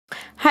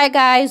Hi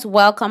guys,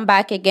 welcome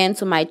back again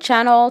to my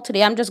channel.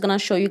 Today I'm just gonna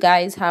show you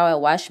guys how I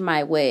wash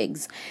my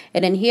wigs.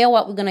 And then here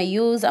what we're gonna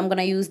use, I'm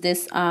gonna use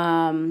this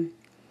argan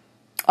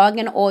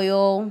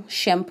oil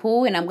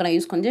shampoo, and I'm gonna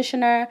use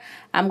conditioner.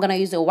 I'm gonna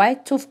use a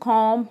white tooth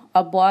comb,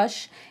 a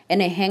brush,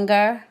 and a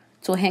hanger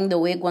to hang the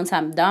wig once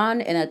I'm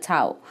done, and a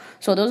towel.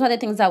 So those are the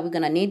things that we're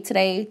gonna need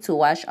today to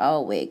wash our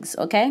wigs,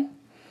 okay?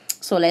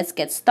 So let's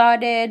get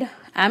started.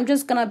 I'm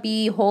just gonna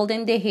be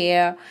holding the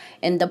hair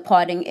in the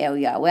parting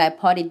area where I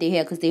parted the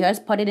hair, because the hair is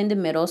parted in the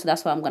middle, so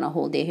that's why I'm gonna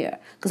hold the hair,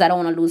 because I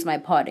don't want to lose my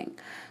parting.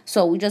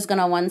 So we're just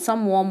gonna want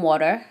some warm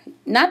water,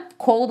 not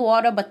cold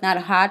water but not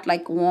hot,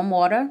 like warm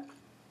water.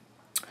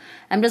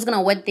 I'm just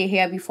gonna wet the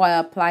hair before I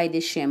apply the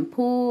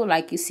shampoo,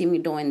 like you see me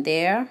doing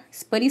there.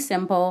 It's pretty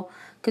simple,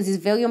 because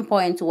it's very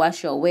important to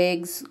wash your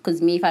wigs,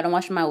 because me, if I don't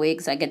wash my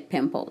wigs, I get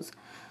pimples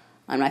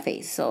on my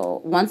face.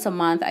 So once a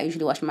month I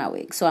usually wash my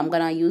wig. So I'm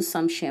gonna use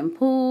some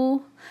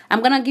shampoo.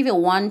 I'm gonna give it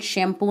one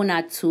shampoo,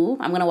 not two.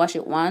 I'm gonna wash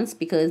it once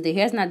because the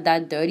hair's not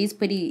that dirty. It's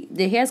pretty,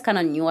 the hair's kind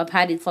of new. I've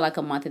had it for like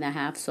a month and a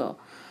half, so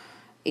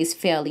it's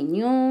fairly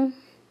new.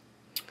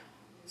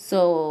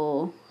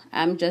 So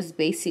I'm just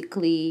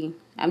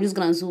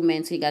gonna zoom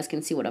in so you guys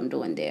can see what I'm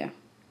doing there.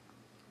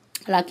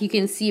 Like you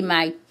can see,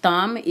 my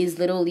thumb is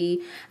literally,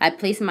 I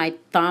place my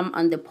thumb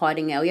on the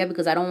parting area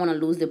because I don't want to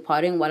lose the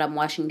parting while I'm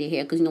washing the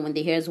hair, because you know when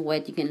the hair is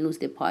wet you can lose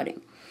the parting.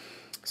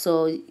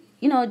 So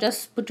you know,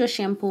 just put your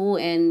shampoo,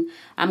 and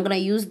I'm gonna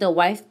use the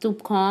white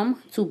tooth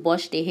comb to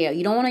brush the hair.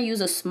 You don't want to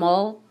use a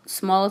small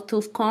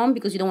tooth comb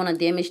because you don't want to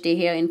damage the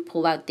hair and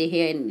pull out the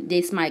hair, and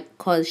this might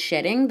cause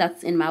shedding.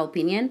 That's in my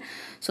opinion.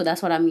 So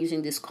that's what I'm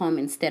using this comb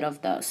instead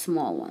of the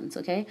small ones.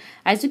 Okay,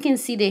 as you can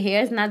see, the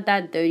hair is not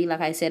that dirty.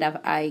 Like I said,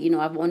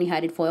 I've only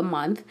had it for a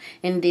month,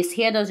 and this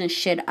hair doesn't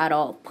shed at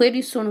all.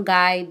 Pretty soon,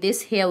 guys,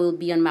 this hair will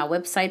be on my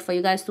website for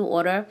you guys to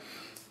order.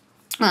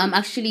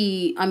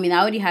 Actually, I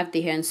already have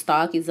the hair in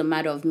stock. It's a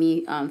matter of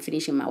me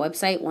finishing my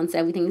website. Once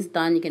everything is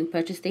done, you can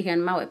purchase the hair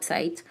on my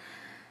website.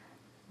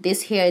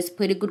 This hair is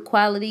pretty good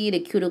quality. The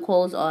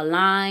cuticles are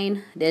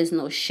aligned. There's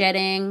no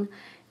shedding,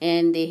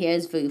 and the hair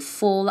is very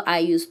full. I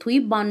use 3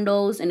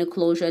 bundles in a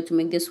closure to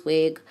make this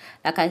wig.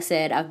 Like I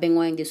said, I've been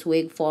wearing this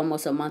wig for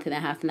almost a month and a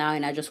half now,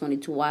 and I just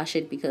wanted to wash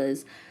it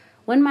because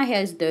when my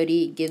hair is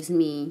dirty, it gives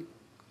me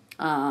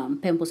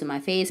pimples in my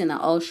face, and I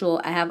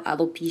have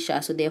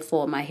alopecia, so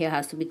therefore my hair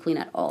has to be clean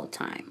at all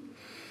time.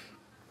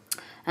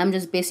 I'm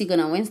just basically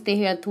gonna rinse the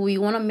hair through. You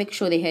want to make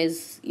sure the hair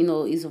is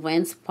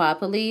rinsed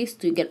properly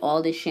to get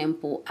all the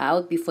shampoo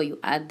out before you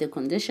add the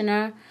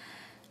conditioner.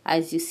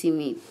 As you see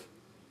me,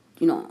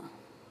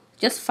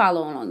 just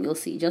follow along. You'll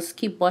see. Just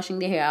keep washing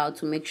the hair out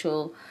to make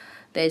sure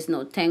there's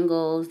no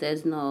tangles,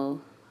 there's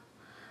no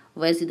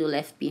residue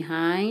left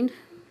behind.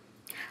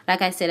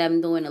 Like I said,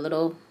 I'm doing a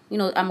little,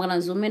 I'm going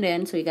to zoom it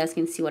in so you guys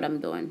can see what I'm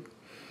doing.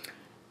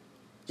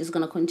 Just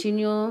going to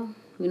continue,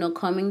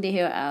 combing the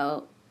hair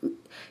out.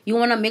 You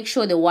want to make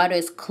sure the water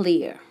is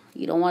clear.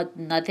 You don't want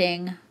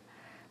nothing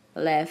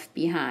left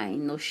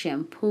behind. No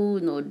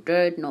shampoo, no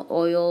dirt, no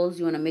oils.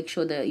 You want to make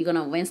sure that you're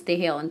going to rinse the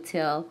hair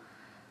until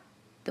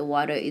the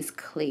water is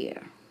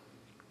clear.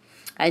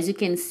 As you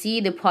can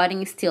see, the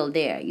parting is still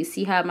there. You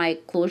see how my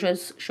closure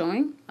is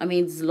showing?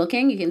 it's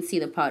looking. You can see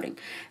the parting.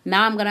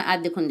 Now I'm going to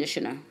add the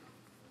conditioner.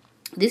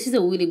 This is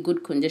a really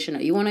good conditioner.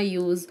 You want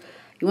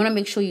to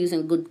make sure you're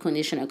using good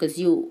conditioner, because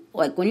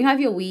when you have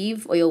your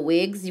weave or your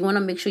wigs, you want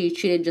to make sure you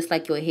treat it just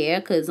like your hair,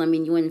 because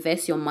you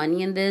invest your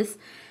money in this.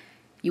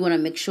 You want to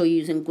make sure you're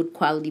using good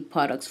quality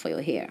products for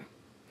your hair.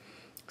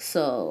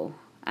 So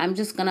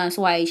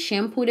so I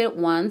shampooed it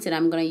once, and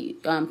I'm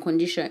gonna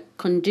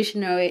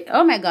conditioner it.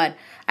 Oh my god,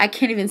 I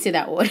can't even say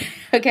that word.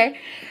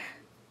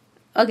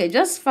 Okay,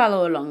 just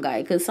follow along,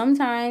 guys, because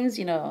sometimes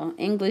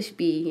English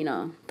be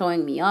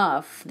throwing me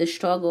off, the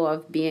struggle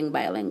of being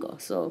bilingual.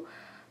 So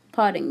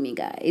pardon me,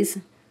 guys.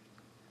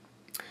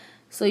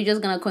 So you're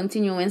just gonna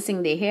continue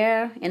rinsing the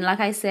hair, and like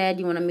I said,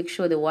 you want to make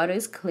sure the water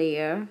is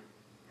clear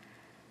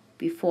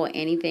before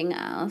anything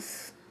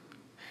else.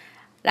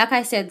 Like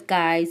I said,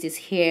 guys, this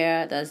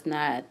hair does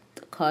not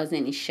cause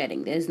any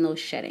shedding. There's no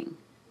shedding.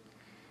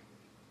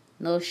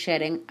 No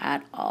shedding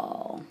at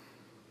all.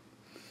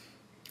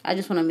 I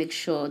just want to make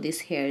sure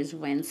this hair is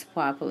rinsed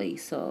properly.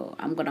 So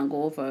I'm going to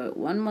go over it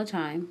one more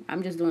time.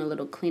 I'm just doing a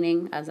little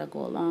cleaning as I go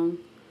along,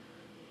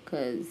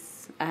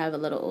 because I have a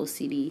little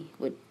OCD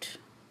with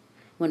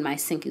when my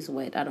sink is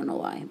wet. I don't know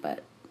why,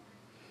 but...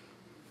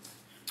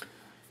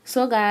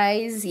 So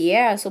guys,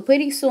 yeah, so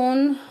pretty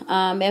soon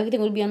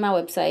everything will be on my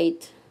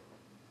website.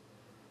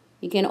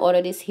 You can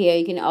order this hair.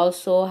 You can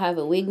also have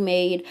a wig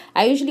made.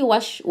 I usually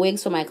wash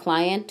wigs for my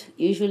client.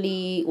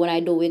 Usually when I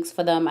do wigs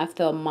for them,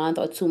 after a month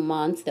or 2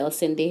 months, they'll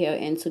send the hair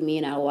in to me,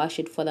 and I'll wash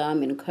it for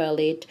them and curl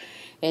it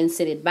and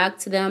send it back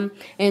to them.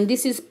 And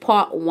this is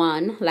part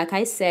 1. Like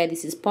I said,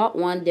 this is part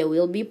 1. There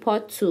will be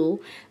part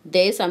 2.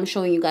 This, I'm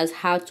showing you guys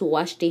how to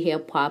wash the hair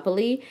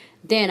properly.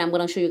 Then I'm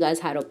going to show you guys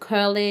how to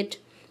curl it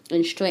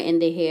and straighten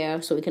the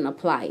hair so we can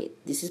apply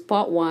it. This is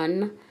part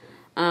 1.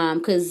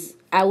 Because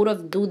I would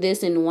have do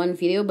this in one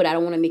video, but I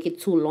don't want to make it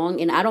too long,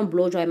 and I don't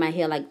blow dry my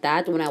hair like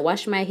that. When I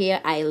wash my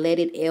hair, I let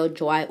it air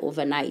dry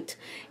overnight.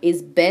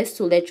 It's best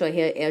to let your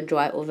hair air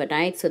dry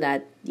overnight so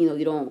that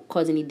you don't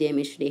cause any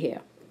damage to the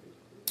hair.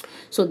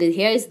 So the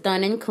hair is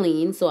done and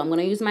clean. So I'm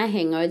gonna use my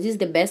hanger. This is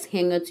the best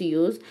hanger to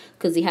use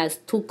because it has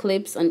 2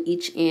 clips on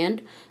each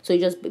end. So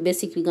you're just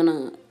basically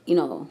gonna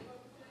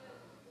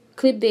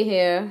clip the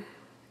hair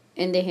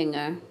in the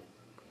hanger,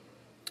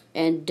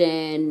 and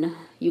then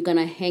you're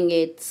gonna hang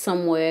it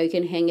somewhere. You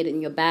can hang it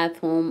in your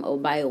bathroom or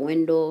by a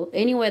window,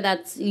 anywhere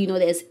that's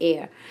there's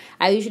air.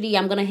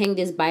 I'm gonna hang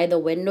this by the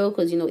window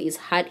because it's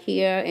hot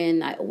here,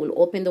 and I will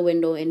open the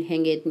window and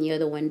hang it near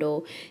the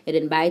window, and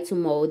then by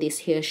tomorrow this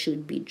hair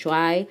should be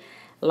dry.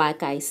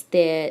 Like I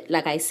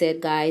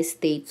said, guys,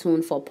 stay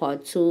tuned for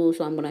part 2.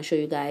 So I'm gonna show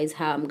you guys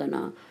how I'm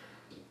gonna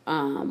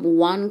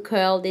one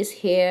curl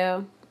this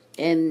hair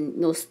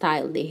and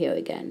style the hair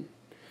again,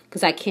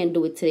 because I can't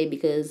do it today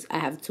because I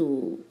have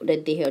to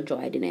let the hair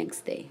dry the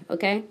next day.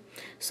 Okay,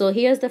 so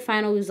here's the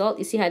final result.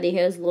 You see how the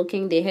hair is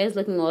looking? The hair is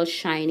looking all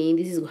shiny.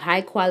 This is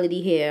high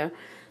quality hair.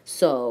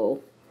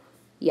 So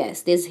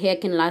yes, this hair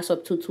can last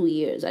up to 2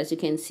 years. As you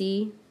can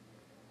see,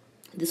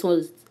 this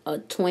was a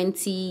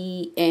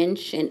 20 and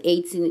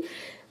 18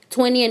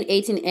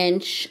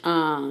 inch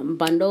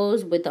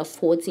bundles with a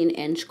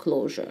 14-inch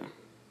closure.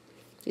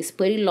 It's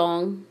pretty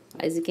long.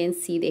 As you can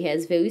see, the hair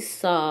is very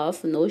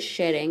soft, no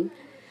shedding.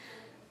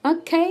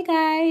 Okay,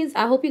 guys,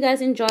 I hope you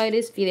guys enjoyed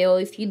this video.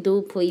 If you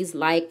do, please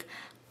like,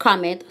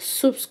 comment,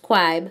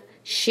 subscribe,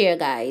 share,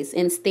 guys,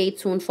 and stay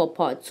tuned for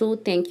part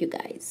 2. Thank you,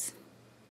 guys.